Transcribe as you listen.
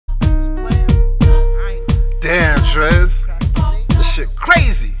Drez. This shit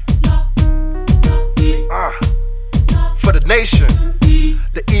crazy. For the nation.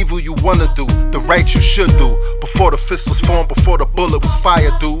 The evil you wanna do, the right you should do. Before the fist was formed, before the bullet was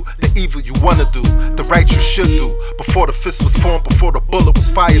fired, dude. The evil you wanna do, the right you should do. Before the fist was formed, before the bullet was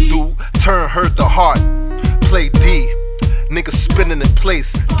fired, dude. Turn, hurt the heart, play D. Niggas spinning in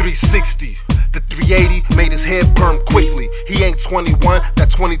place, 360. The 380 made his head burn quickly. He ain't 21,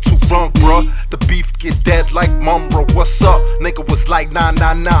 that 22 wrong, bruh. The beef get dead like Mumbro. What's up? Nigga was like, nah.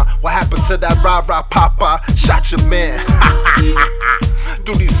 What happened to that rah-rah papa? Shot your man.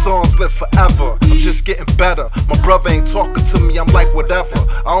 Through these songs live forever. I'm just getting better. My brother ain't talking to me, I'm like whatever.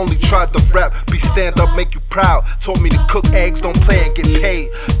 I only tried to rap, be stand up, make you proud. Told me to cook eggs, don't play and get paid.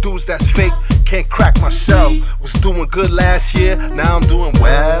 Dudes that's fake, can't crack my shell. Was doing good last year, now I'm doing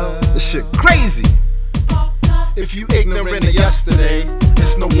well. This shit crazy. If you ignorant of yesterday,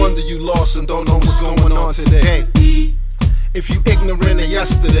 it's no wonder you lost and don't know what's going on today. If you ignorant of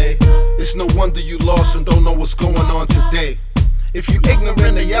yesterday, it's no wonder you lost and don't know what's going on today. If you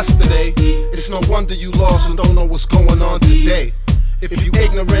ignorant of yesterday, it's no wonder you lost and don't know what's going on today. If you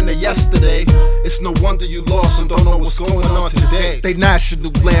ignorant of yesterday, it's no wonder you lost and don't know what's going on today. They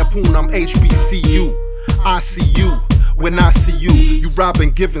National Lampoon, I'm HBCU. I see you when I see you. You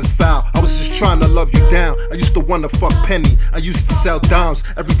Robin Givens foul. I was just trying to love you down. I used to wanna fuck Penny. I used to sell dimes.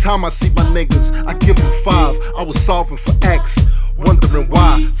 Every time I see my niggas, I give them 5. I was solving for X. Wondering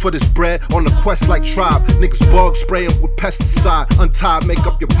why, for this bread on the quest like Tribe. Niggas bug spraying with pesticide. Untied, make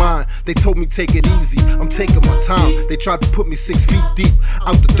up your mind. They told me take it easy, I'm taking my time. They tried to put me 6 feet deep.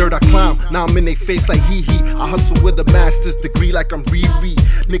 Out the dirt I climb, now I'm in they face like hee. I hustle with a master's degree like I'm Riri.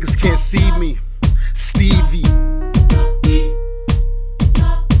 Niggas can't see me, Stevie.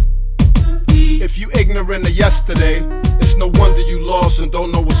 If you ignorant of yesterday, it's no wonder you lost and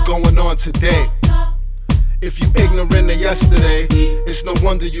don't know what's going on today. If you ignorant of yesterday, it's no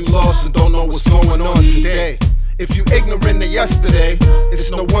wonder you lost and don't know what's going on today. If you ignorant of yesterday,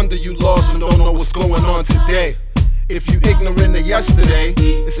 it's no wonder you lost and don't know what's going on today. If you ignorant of yesterday,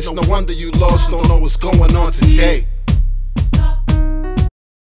 it's no wonder you lost and don't know what's going on today.